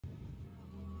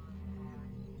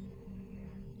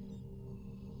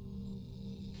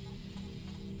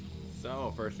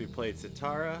So, first we played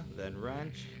Sitara, then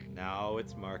Wrench, now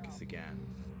it's Marcus again.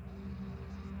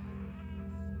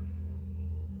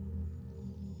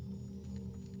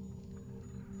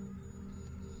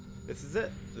 This is it.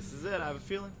 This is it. I have a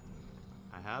feeling.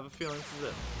 I have a feeling this is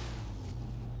it.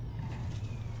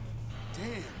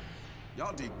 Damn.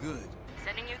 Y'all did good.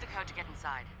 Sending you the code to get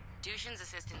inside. Dusan's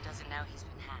assistant doesn't know he's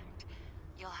been hacked.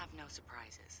 You'll have no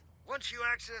surprises. Once you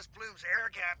access Blume's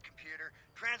air-gapped computer,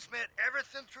 transmit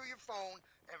everything through your phone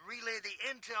and relay the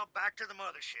intel back to the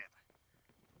mothership.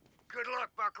 Good luck,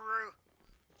 buckaroo.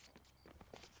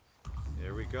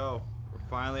 Here we go. We're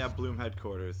finally at Blume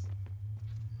headquarters.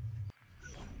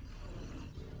 So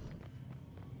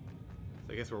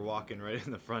I guess we're walking right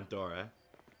in the front door, eh?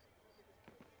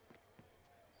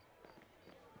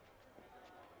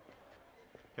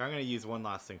 Here, I'm gonna use one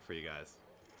last thing for you guys.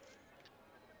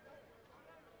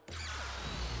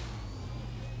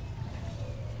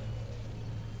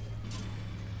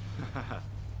 Oh,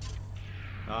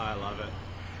 I love it.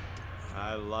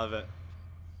 I love it.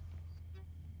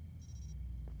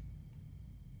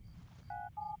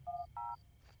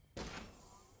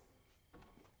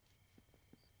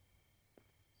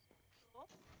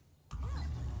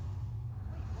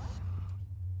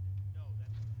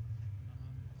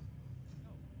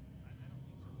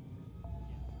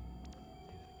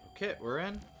 Okay, we're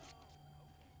in.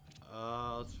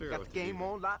 Let's figure out Got what the to do game here.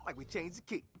 on lock like we changed the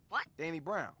key. What? Danny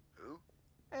Brown. Who?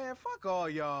 Man, fuck all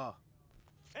y'all.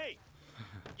 Hey,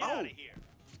 get out of here.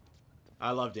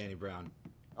 I love Danny Brown.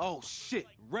 Oh shit,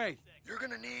 Ray. You're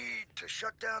gonna need to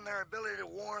shut down their ability to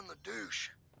warn the douche.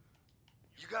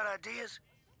 You got ideas?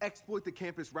 Exploit the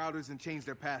campus routers and change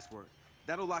their password.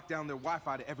 That'll lock down their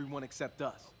Wi-Fi to everyone except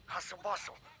us. Hustle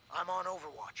bustle. I'm on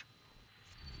Overwatch.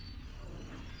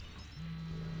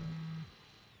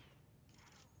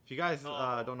 If you guys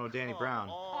don't know Danny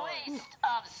Brown, Waste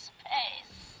of space.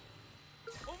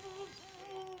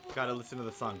 gotta listen to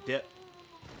the song Dip.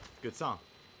 Good song.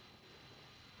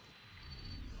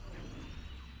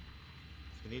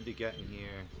 So we need to get in here,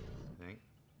 I think.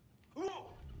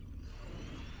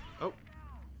 Oh.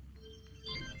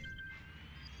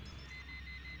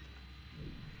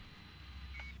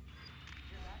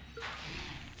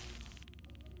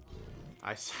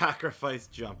 I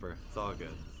sacrificed Jumper. It's all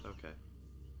good. Okay.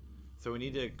 So we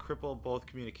need to cripple both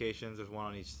communications. There's one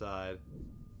on each side.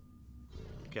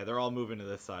 Okay, they're all moving to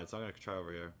this side, so I'm going to try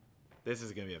over here. This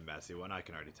is going to be a messy one, I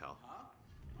can already tell.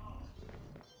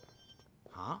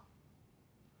 Huh?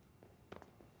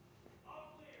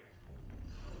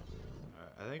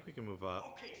 Alright, I think we can move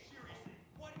up. Okay, seriously,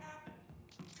 what happened?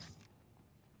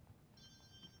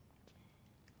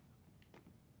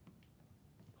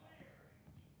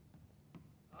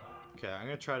 Okay, I'm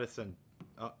going to try to send...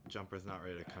 Oh, Jumper's not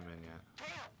ready to come in yet.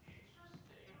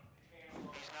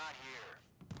 He's not here.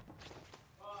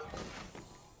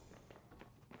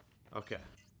 Okay.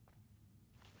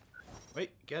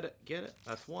 Wait, get it, get it.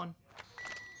 That's one.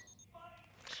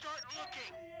 Start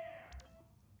looking.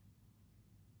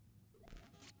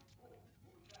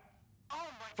 Oh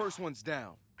my. First one's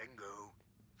down. Bingo.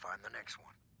 Find the next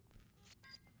one.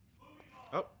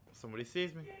 Oh, somebody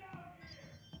sees me.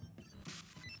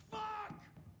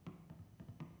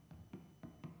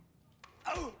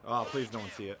 Oh, please no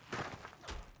one see it.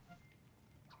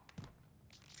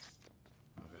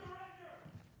 Okay.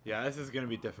 Yeah, this is gonna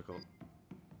be difficult.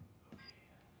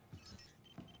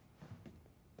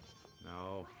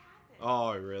 No.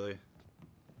 Oh, really?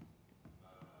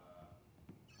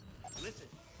 Listen.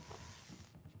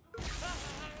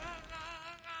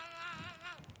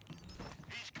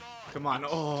 Come on.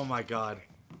 Oh my god.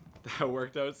 That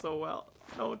worked out so well.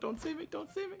 No, don't see me. Don't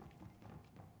see me.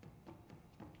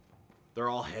 They're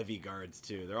all heavy guards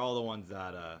too. They're all the ones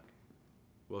that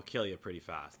will kill you pretty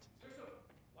fast.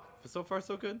 But so far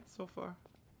so good. So far.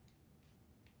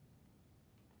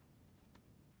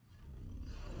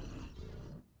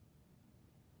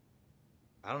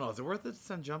 I don't know. Is it worth it to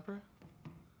send Jumper?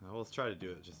 Well, let's try to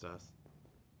do it. Just us.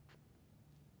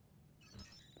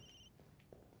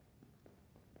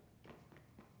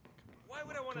 Why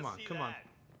would I want to Come on, see come that? on.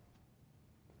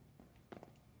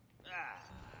 Ah.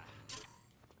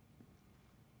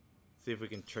 See if we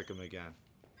can trick him again.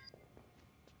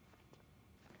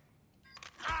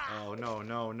 Oh, no,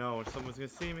 no, no. Someone's gonna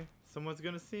see me. Someone's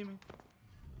gonna see me.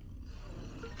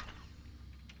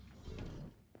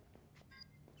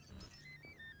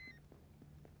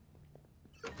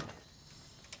 Ooh,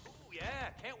 yeah,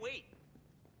 can't wait.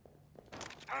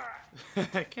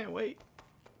 I can't wait.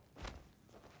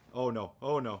 Oh, no.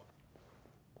 Oh, no.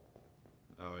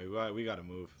 Oh, we gotta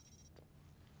move.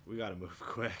 We gotta move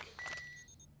quick.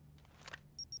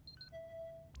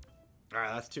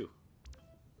 Alright, that's 2.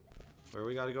 Where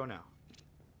we gotta go now?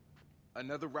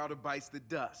 Another router bites the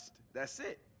dust. That's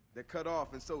it. They're cut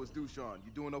off, and so is Dusan.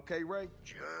 You doing okay, Ray?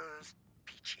 Just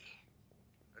peachy.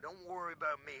 Now, don't worry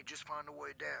about me. Just find a way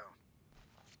down.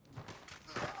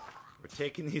 We're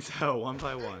taking these out one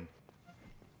by one.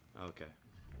 Okay.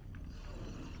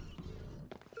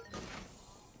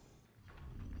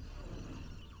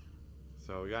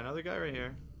 So we got another guy right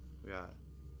here. We got a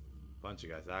bunch of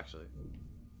guys, actually.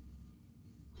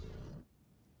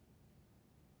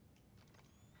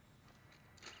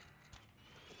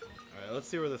 Alright, let's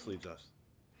see where this leads us.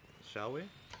 Shall we?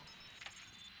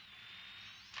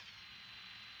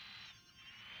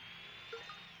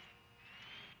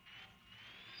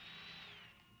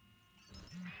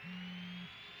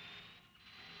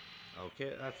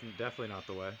 Okay, that's definitely not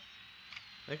the way. I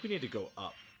think we need to go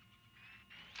up.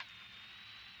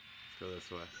 Let's go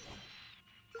this way.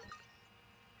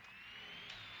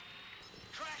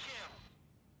 Track him!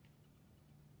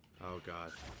 Oh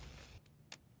god.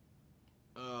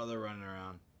 Oh, they're running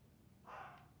around.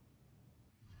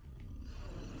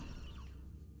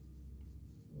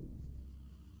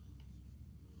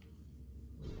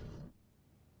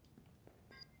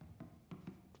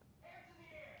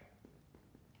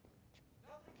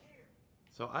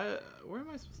 So where am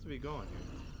I supposed to be going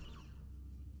here?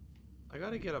 I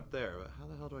gotta get up there, but how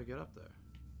the hell do I get up there?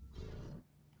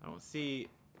 I don't see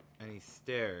any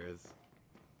stairs.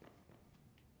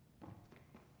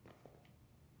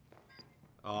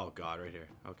 Oh god, right here.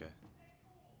 Okay.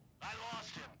 I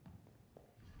lost him.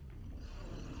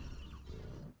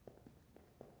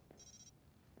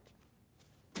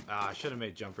 Ah, I should have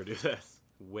made Jumper do this.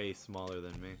 Way smaller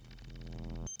than me.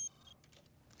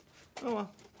 Oh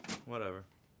well. Whatever.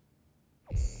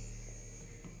 Okay,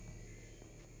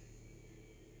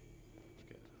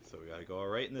 so we gotta go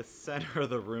right in the center of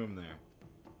the room there.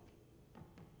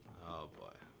 Oh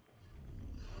boy.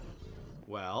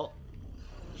 Well,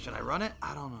 should I run it?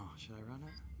 I don't know. Should I run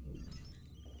it?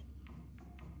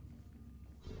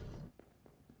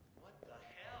 What the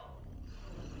hell?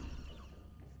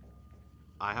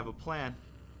 I have a plan.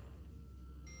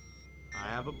 I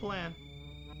have a plan.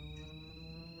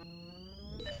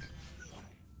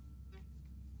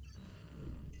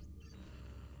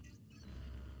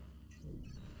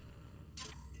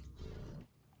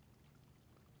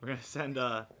 We're gonna send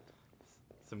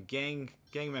some gang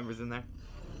members in there.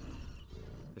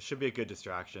 This should be a good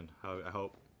distraction. I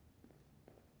hope.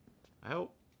 I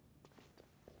hope.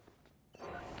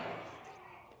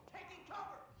 Taking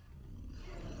cover!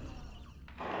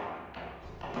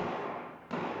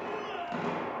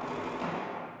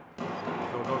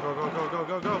 Go, go, go, go, go, go,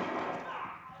 go, go.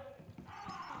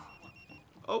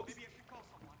 Oh.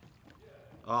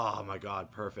 Oh my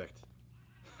god, perfect.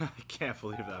 I can't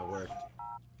believe that worked.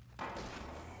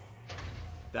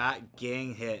 That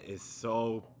gang hit is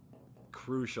so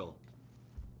crucial.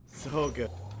 So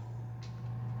good.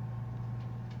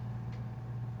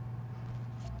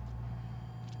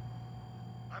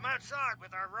 I'm outside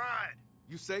with our ride.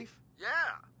 You safe? Yeah.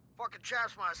 Fucking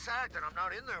chaps my sack that I'm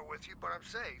not in there with you, but I'm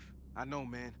safe. I know,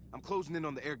 man. I'm closing in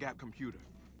on the air gap computer.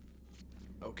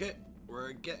 Okay,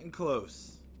 we're getting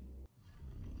close.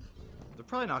 There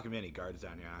probably not gonna be any guards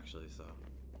down here actually, so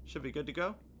should be good to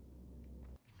go.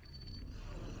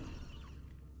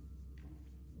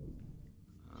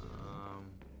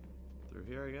 Through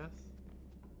here, I guess.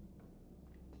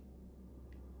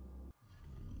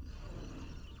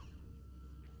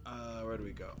 Where do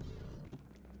we go?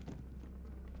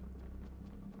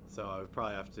 So I would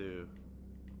probably have to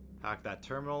hack that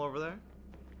terminal over there.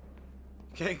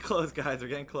 Getting close, guys. We're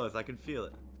getting close. I can feel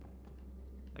it.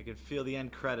 I can feel the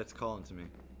end credits calling to me.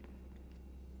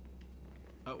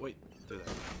 Oh, wait. Through there.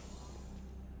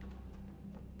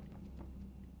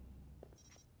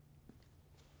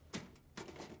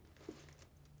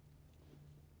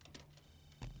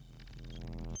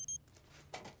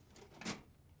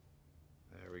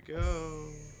 There we go.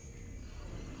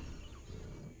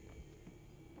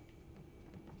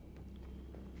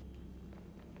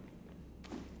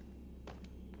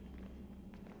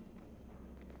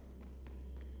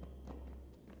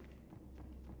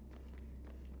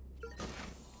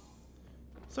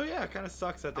 So yeah, it kind of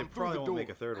sucks that they I'm through probably the won't door. make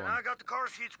a third And one. I got the car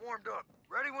seats warmed up.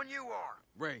 Ready when you are.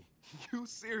 Ray, you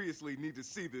seriously need to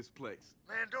see this place.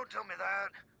 Man, don't tell me that.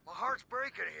 My heart's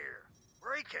breaking here.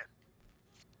 Breaking.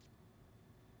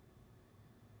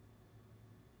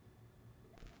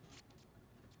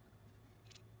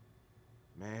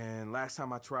 Man, last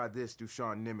time I tried this,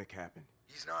 Dusan Nemec happened.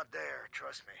 He's not there,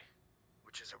 trust me.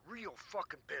 Which is a real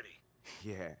fucking pity.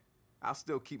 Yeah, I'll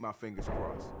still keep my fingers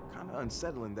crossed. Kinda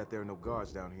unsettling that there are no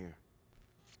guards down here.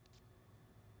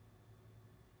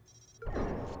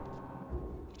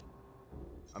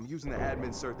 I'm using the admin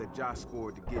cert that Josh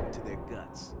scored to get into their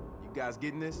guts. You guys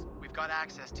getting this? We've got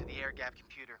access to the air gap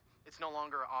computer. It's no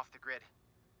longer off the grid.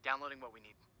 Downloading what we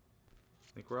need.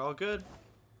 Think we're all good.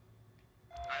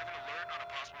 I have an alert on a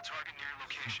possible target near your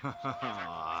location.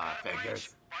 Ah,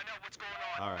 figures. Find out what's going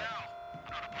on All right.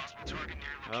 now. On a possible target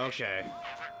near your location. Okay.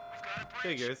 Over. We've got a breach.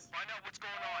 Figures. Find out what's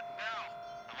going on now.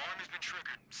 Alarm has been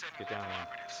triggered. Sending Get down local there.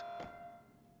 operatives.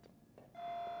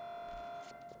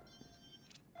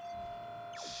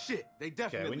 Shit, they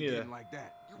definitely need to- didn't like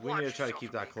that. You We need to watch try to yourself,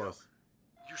 keep that amigo. close.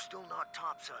 You're still not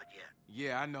topside yet.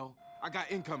 Yeah, I know. I got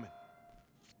incoming.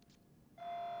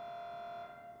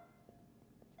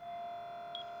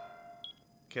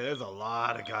 Okay, there's a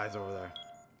lot of guys over there.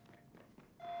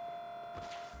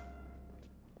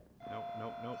 Nope,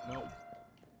 nope, nope, nope.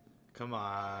 Come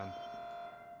on.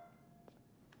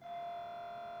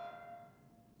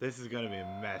 This is gonna be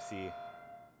messy.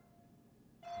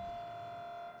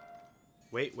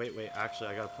 Wait, wait, wait. Actually,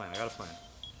 I got a plan. I got a plan.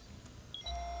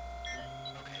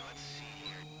 Okay, let's see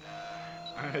here.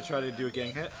 I'm gonna try to do a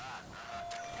gang hit.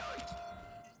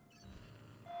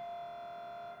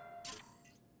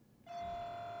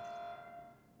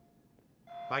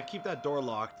 If I keep that door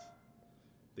locked,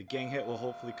 the gang hit will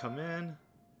hopefully come in.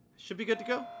 Should be good to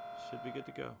go. Should be good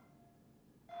to go.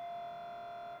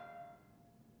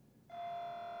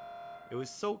 It was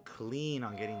so clean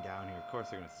on getting down here. Of course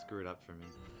they're gonna screw it up for me.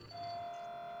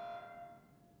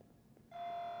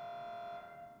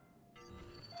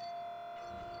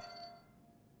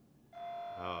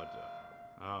 Oh,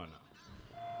 oh no.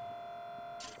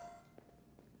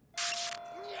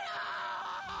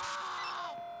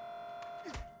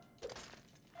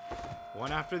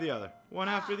 One after the other. One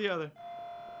after the other.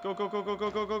 Go, go, go, go,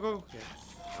 go, go, go, go. Yes.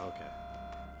 Okay.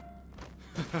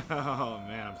 Oh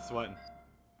man, I'm sweating.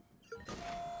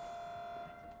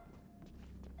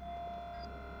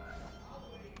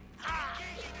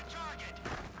 Engaging the target.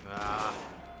 Ah.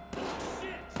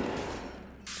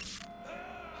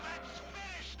 Let's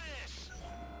finish this.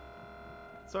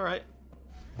 It's alright.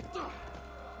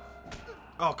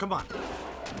 Oh, come on.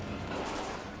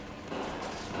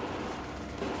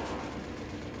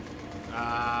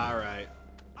 Alright.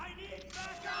 I need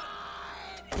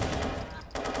backup.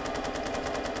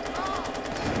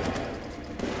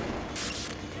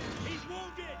 He's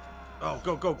wounded. Oh,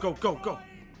 go, go, go, go, go.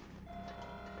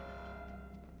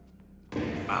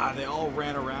 Ah, they all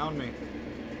ran around me.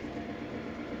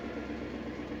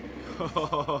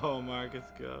 Oh, Marcus,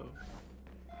 go.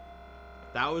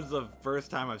 That was the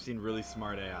first time I've seen really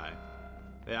smart AI.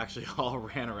 They actually all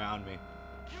ran around me.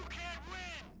 You can't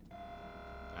win.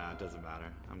 Ah, it doesn't matter.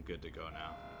 I'm good to go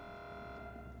now.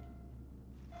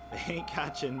 They ain't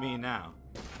catching me now.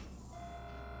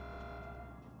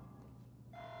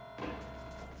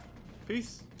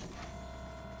 Peace.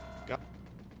 Go.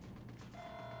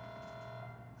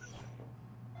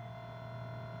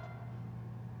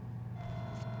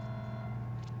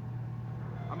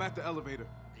 I'm at the elevator.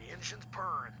 The engine's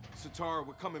purring. Satara,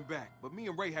 we're coming back, but me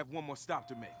and Ray have one more stop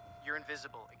to make. You're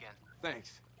invisible again.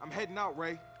 Thanks. I'm heading out,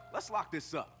 Ray. Let's lock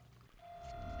this up.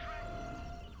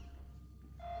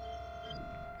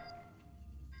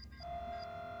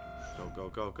 Go, go,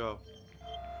 go, go.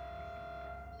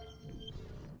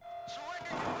 Surrender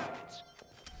your weapons.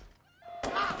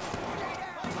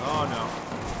 Oh no.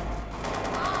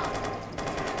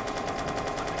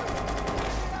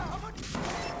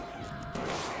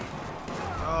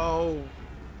 Oh.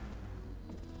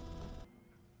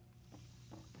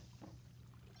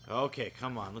 Okay,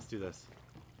 come on, let's do this.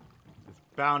 It's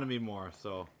bound to be more,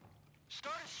 so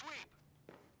Start a sweep.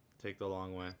 take the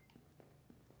long way.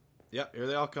 Yep, here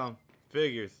they all come.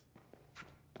 Figures.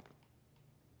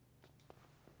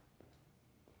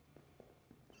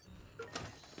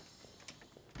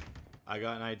 I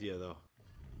got an idea though.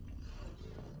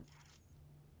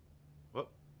 Whoop.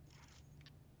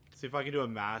 See if I can do a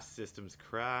mass systems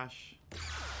crash.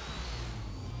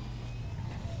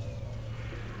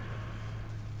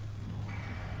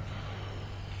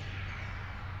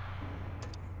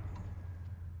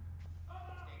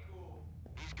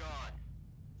 He's gone.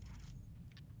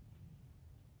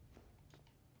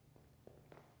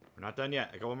 We're not done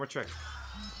yet. I got one more trick.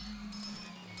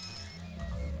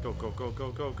 Go, go, go,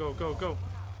 go, go, go, go, go.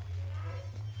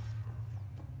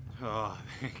 Oh,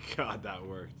 thank God that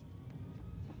worked.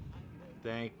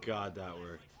 Thank God that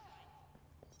worked.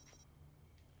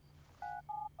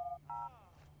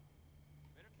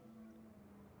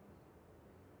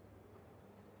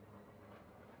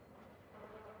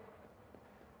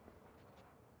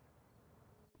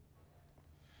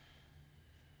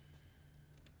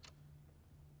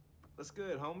 What's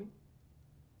good, homie?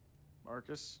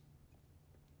 Marcus,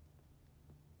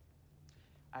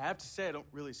 I have to say, I don't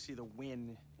really see the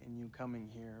win in you coming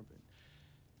here, but...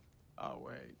 Oh,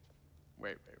 wait.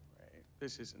 Wait.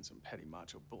 This isn't some petty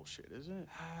macho bullshit, is it?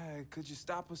 Could you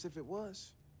stop us if it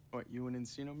was? What, you and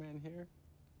Encino Man here?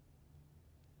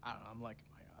 I don't know, I'm liking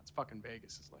my odds. Fucking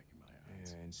Vegas is liking my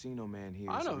odds. Yeah, Encino Man here.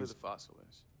 I know who the fossil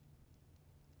is.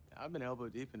 I've been elbow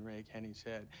deep in Ray Kenny's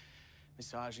head,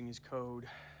 massaging his code,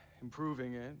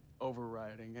 improving it,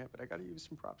 overriding it, but I gotta give you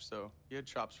some props, though. You had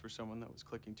chops for someone that was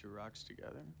clicking two rocks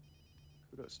together.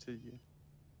 Kudos to you.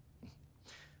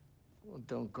 Well,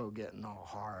 don't go getting all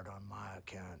hard on my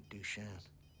account, Dusan.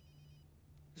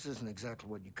 This isn't exactly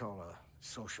what you call a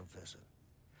social visit.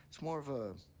 It's more of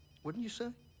a, wouldn't you say?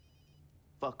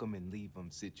 Fuck 'em and leave 'em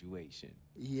situation.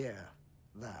 Yeah,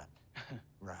 that.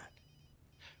 Right.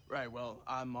 Right, well,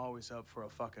 I'm always up for a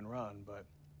fucking run, but...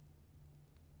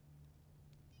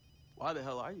 Why the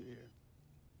hell are you here?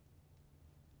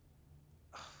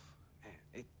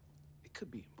 Man, it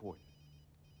could be important.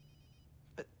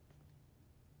 But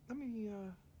let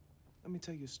me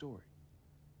tell you a story.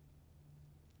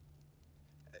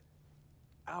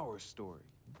 Our story.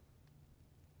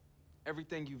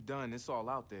 Everything you've done, it's all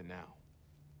out there now.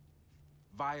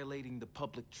 Violating the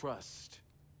public trust,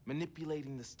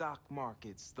 manipulating the stock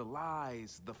markets, the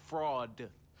lies, the fraud.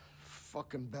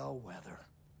 Fucking bellwether.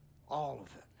 All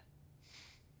of it.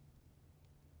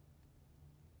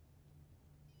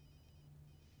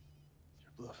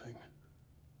 You're bluffing.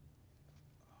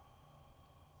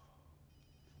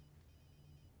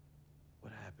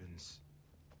 What happens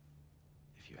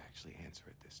if you actually answer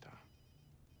it this time?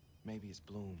 Maybe it's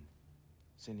Blume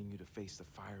sending you to face the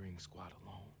firing squad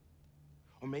alone.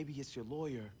 Or maybe it's your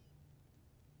lawyer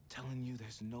telling you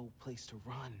there's no place to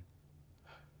run.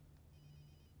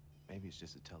 Maybe it's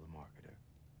just a telemarketer.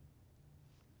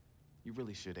 You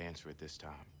really should answer it this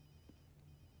time.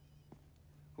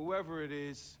 Whoever it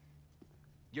is,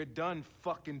 you're done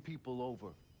fucking people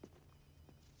over.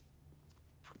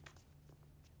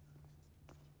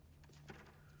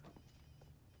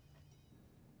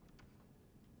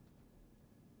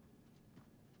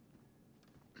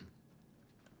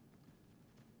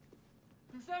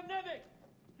 Dusan Nemec!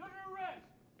 You're under arrest!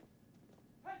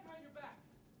 Hands behind your back!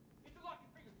 Interlock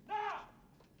your fingers, now!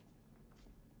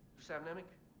 Dusan Nemec,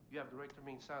 you have the right to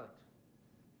remain silent.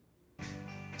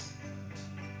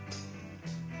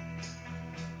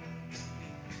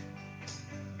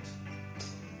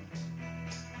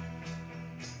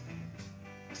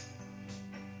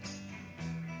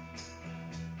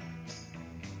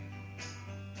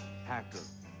 Hacker.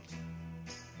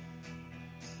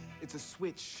 It's a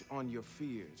switch on your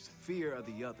fears, fear of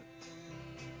the other.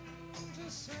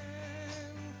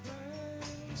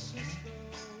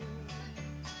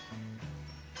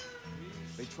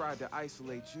 They tried to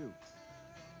isolate you.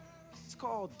 It's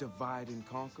called divide and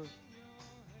conquer.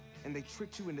 And they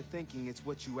tricked you into thinking it's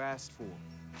what you asked for.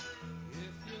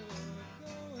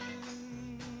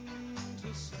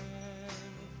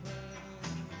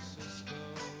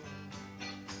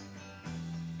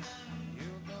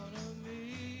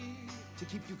 To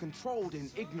keep you controlled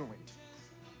and ignorant.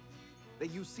 They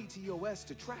use ctOS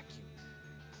to track you,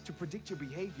 to predict your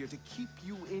behavior, to keep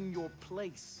you in your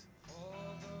place.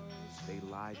 They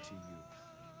lied to you.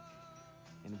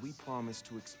 And we promised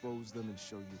to expose them and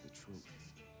show you the truth.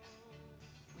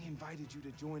 We invited you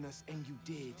to join us, and you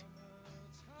did.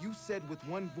 You said with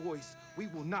one voice, we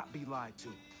will not be lied to.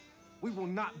 We will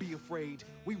not be afraid.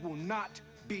 We will not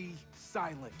be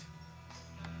silent.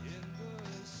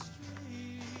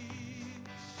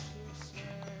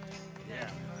 Yeah.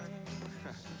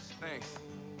 Thanks.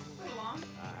 So long.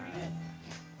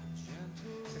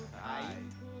 Hi.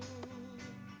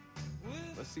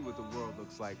 Let's see what the world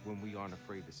looks like when we aren't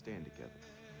afraid to stand together.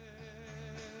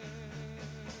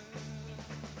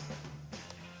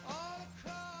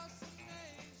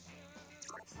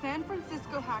 San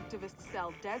Francisco hacktivist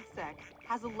cell DedSec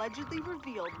has allegedly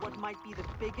revealed what might be the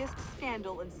biggest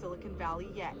scandal in Silicon Valley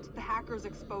yet. The hackers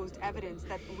exposed evidence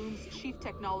that Blume's chief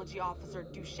technology officer,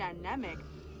 Dusan Nemec,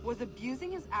 was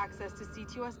abusing his access to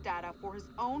ctOS data for his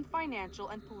own financial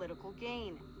and political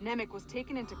gain. Nemec was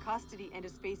taken into custody and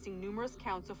is facing numerous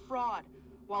counts of fraud,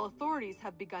 while authorities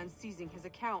have begun seizing his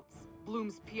accounts.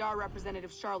 Blume's PR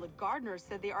representative Charlotte Gardner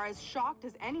said they are as shocked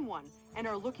as anyone and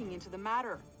are looking into the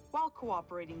matter, while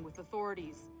cooperating with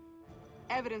authorities.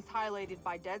 Evidence highlighted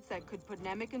by DedSec could put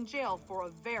Nemec in jail for a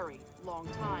very long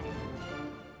time.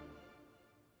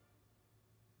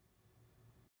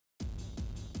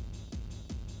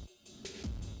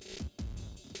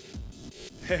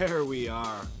 There we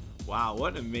are. Wow,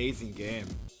 what an amazing game.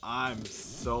 I'm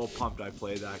so pumped I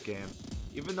played that game.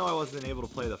 Even though I wasn't able to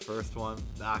play the first one,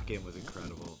 that game was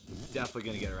incredible. Definitely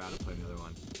gonna get around to playing the other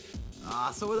one.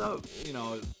 So without, you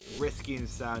know, risking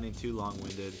sounding too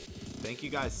long-winded, thank you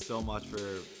guys so much for,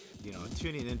 you know,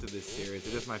 tuning into this series.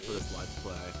 It is my first Let's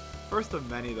Play. First of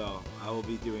many, though. I will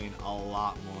be doing a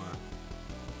lot more.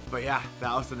 But yeah,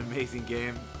 that was an amazing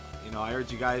game. You know, I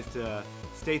urge you guys to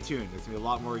stay tuned. There's gonna be a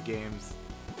lot more games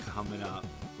coming up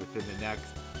within the next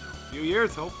few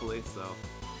years, hopefully. So,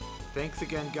 thanks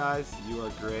again, guys. You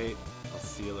are great. I'll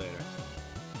see you later.